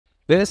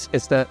This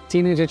is the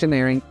Teenage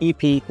Engineering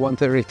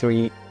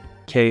EP-133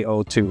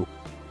 KO2.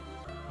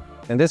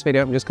 In this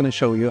video, I'm just going to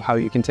show you how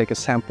you can take a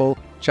sample,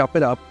 chop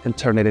it up, and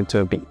turn it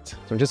into a beat. So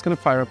I'm just going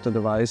to fire up the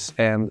device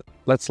and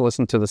let's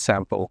listen to the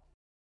sample.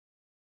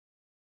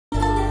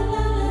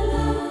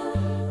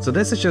 So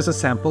this is just a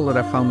sample that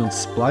I found on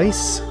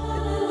Splice.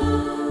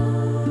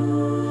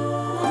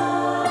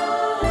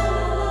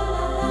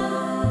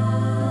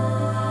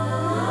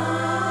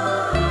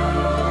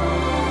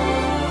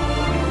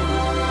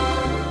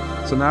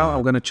 So now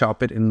I'm going to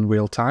chop it in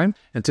real time.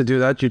 And to do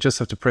that, you just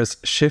have to press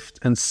Shift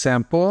and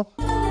Sample.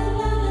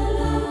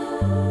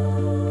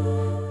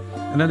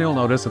 And then you'll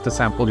notice that the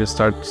sample just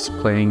starts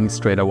playing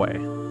straight away.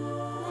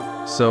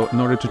 So in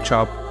order to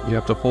chop, you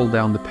have to hold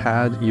down the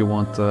pad you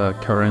want the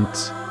current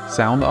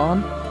sound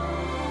on.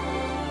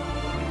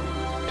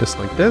 Just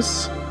like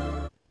this.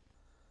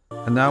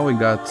 And now we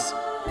got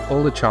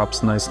all the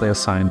chops nicely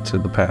assigned to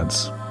the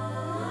pads.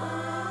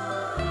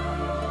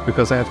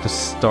 Because I have to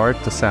start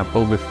the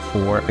sample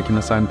before I can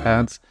assign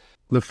pads,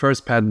 the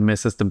first pad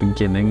misses the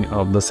beginning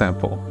of the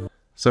sample.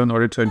 So in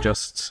order to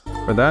adjust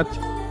for that,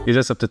 you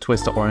just have to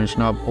twist the orange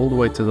knob all the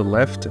way to the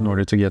left in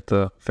order to get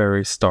the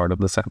very start of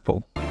the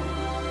sample.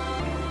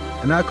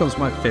 And now comes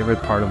my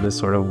favorite part of this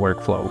sort of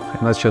workflow,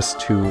 and that's just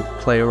to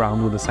play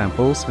around with the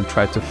samples and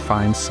try to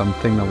find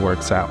something that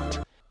works out.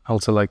 I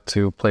also like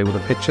to play with the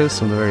pitches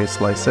of the various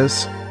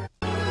slices.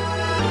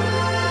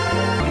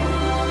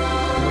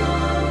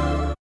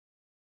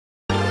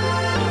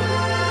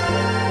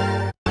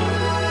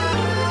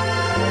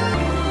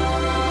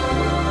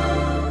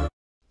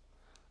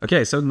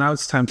 Okay, so now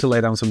it's time to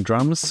lay down some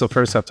drums. So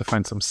first I have to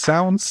find some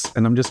sounds,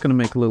 and I'm just gonna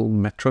make a little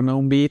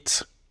metronome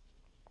beat.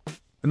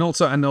 And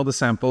also I know the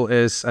sample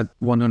is at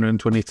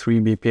 123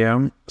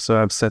 BPM, so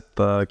I've set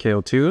the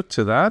KO2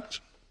 to that.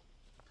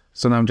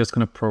 So now I'm just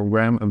gonna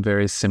program a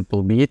very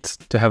simple beat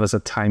to have as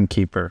a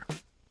timekeeper.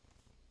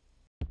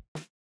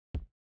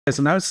 Okay,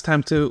 so now it's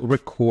time to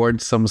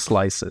record some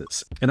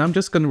slices. And I'm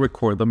just gonna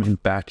record them in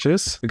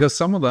batches because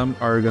some of them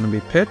are gonna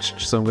be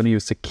pitched, so I'm gonna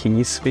use the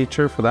keys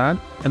feature for that.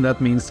 And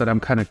that means that I'm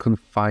kind of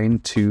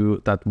confined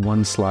to that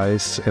one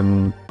slice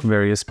in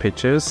various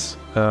pitches,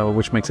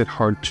 which makes it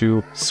hard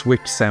to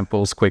switch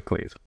samples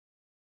quickly.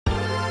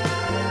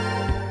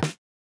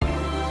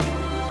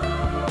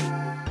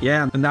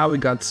 Yeah, and now we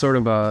got sort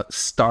of a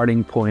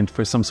starting point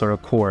for some sort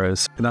of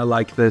chorus. And I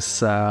like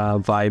this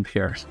vibe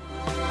here.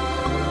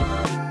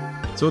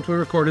 So what we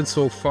recorded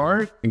so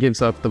far, it gives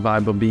up the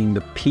vibe of being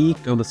the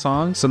peak of the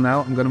song. So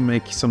now I'm gonna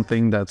make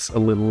something that's a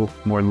little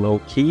more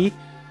low-key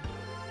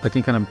that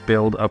can kind of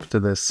build up to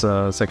this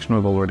section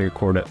we've already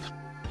recorded.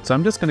 So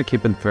I'm just gonna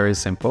keep it very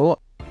simple.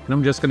 And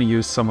I'm just gonna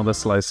use some of the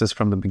slices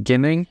from the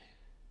beginning.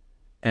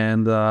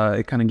 And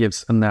it kind of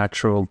gives a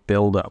natural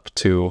build-up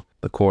to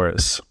the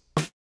chorus.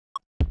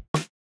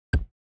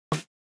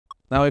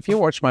 Now, if you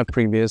watched my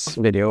previous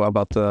video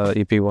about the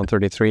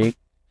EP-133,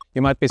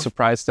 you might be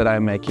surprised that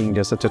I'm making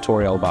just a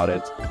tutorial about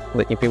it.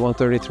 The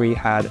EP-133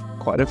 had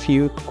quite a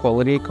few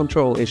quality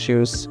control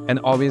issues,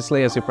 and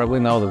obviously, as you probably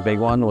know, the big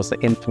one was the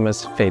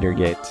infamous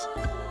fadergate.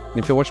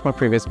 If you watched my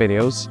previous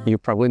videos, you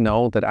probably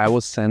know that I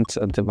was sent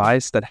a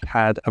device that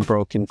had a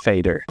broken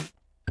fader.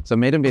 So I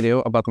made a video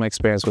about my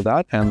experience with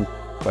that, and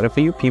quite a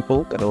few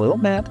people got a little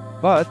mad,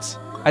 but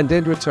I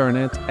did return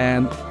it,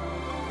 and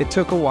it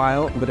took a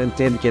while, but I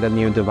did get a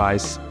new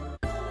device.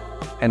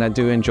 And I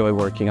do enjoy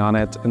working on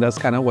it, and that's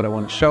kind of what I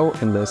want to show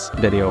in this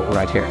video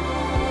right here.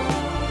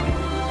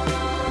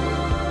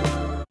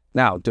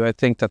 Now, do I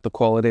think that the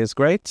quality is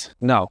great?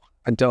 No,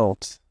 I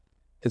don't.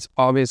 It's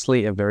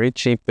obviously a very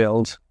cheap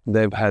build.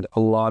 They've had a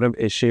lot of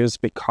issues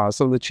because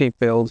of the cheap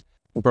build.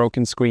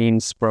 Broken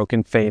screens,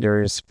 broken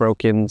faders,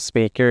 broken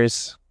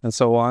speakers, and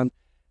so on.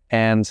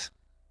 And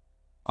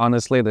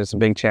honestly, there's a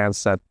big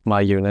chance that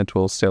my unit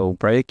will still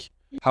break.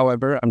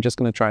 However, I'm just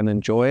going to try and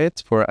enjoy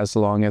it for as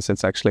long as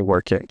it's actually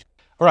working.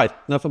 All right,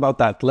 enough about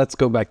that. Let's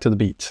go back to the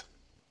beat.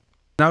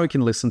 Now we can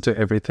listen to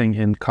everything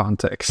in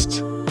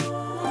context.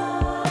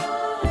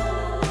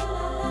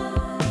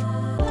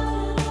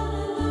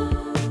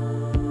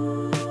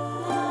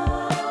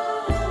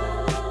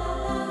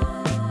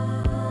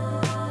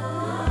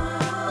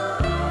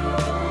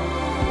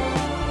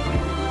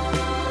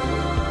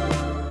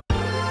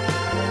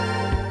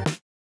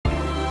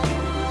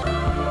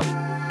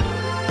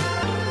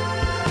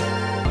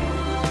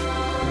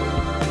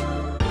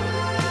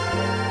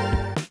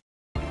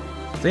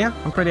 So yeah,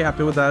 I'm pretty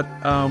happy with that.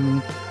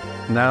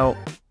 Now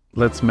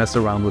let's mess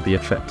around with the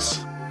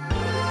effects.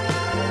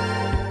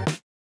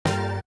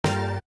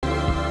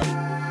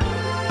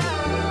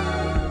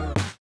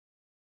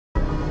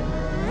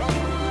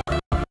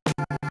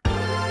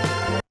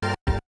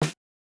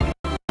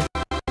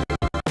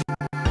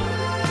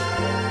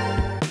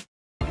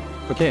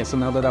 Okay, so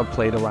now that I've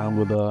played around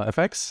with the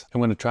effects,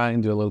 I'm going to try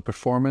and do a little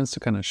performance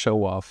to kind of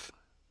show off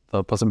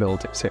the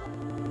possibilities here.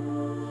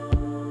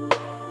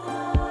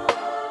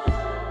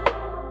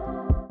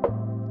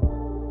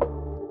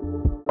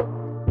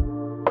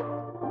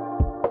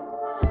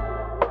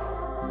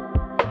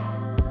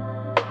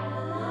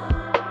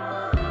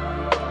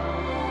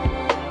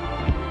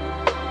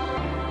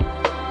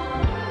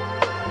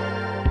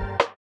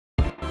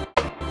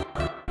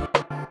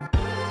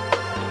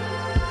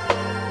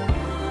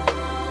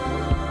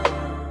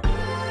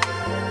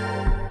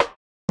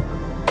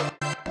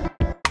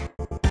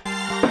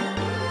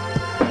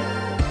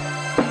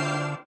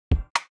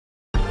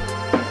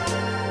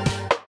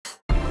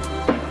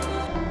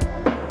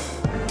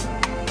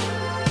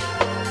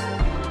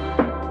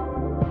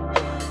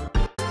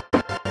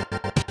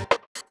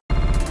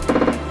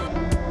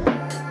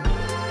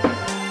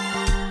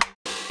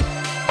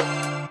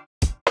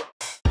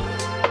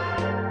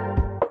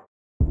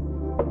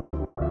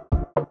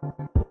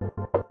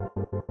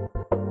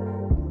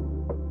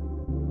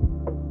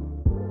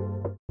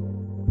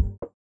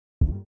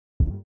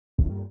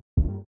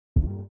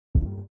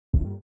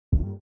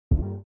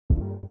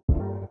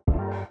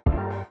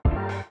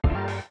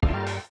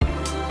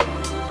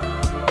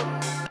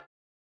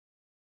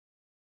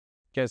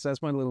 Okay, so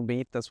that's my little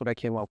beat. That's what I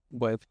came up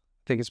with.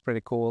 I think it's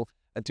pretty cool.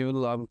 I do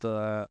love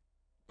the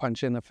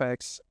punch-in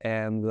effects,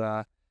 and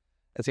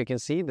as you can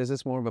see, this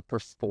is more of a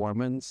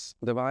performance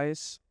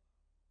device.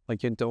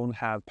 Like, you don't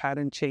have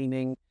pattern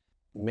chaining.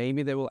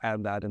 Maybe they will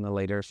add that in a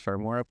later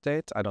firmware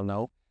update. I don't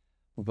know.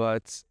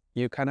 But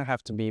you kind of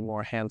have to be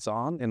more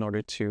hands-on in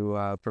order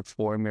to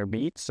perform your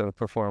beats, so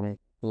perform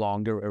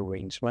longer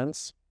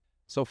arrangements.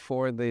 So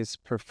for these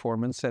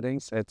performance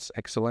settings, it's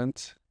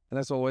excellent. And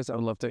as always, I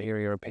would love to hear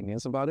your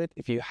opinions about it.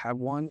 If you have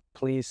one,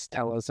 please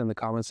tell us in the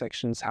comment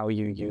sections how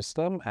you use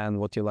them and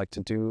what you like to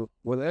do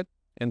with it.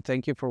 And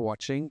thank you for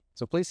watching.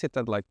 So please hit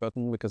that like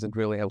button because it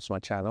really helps my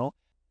channel.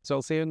 So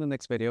I'll see you in the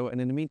next video.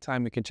 And in the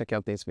meantime, you can check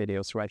out these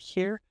videos right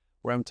here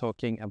where I'm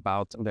talking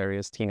about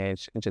various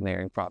teenage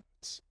engineering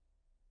products.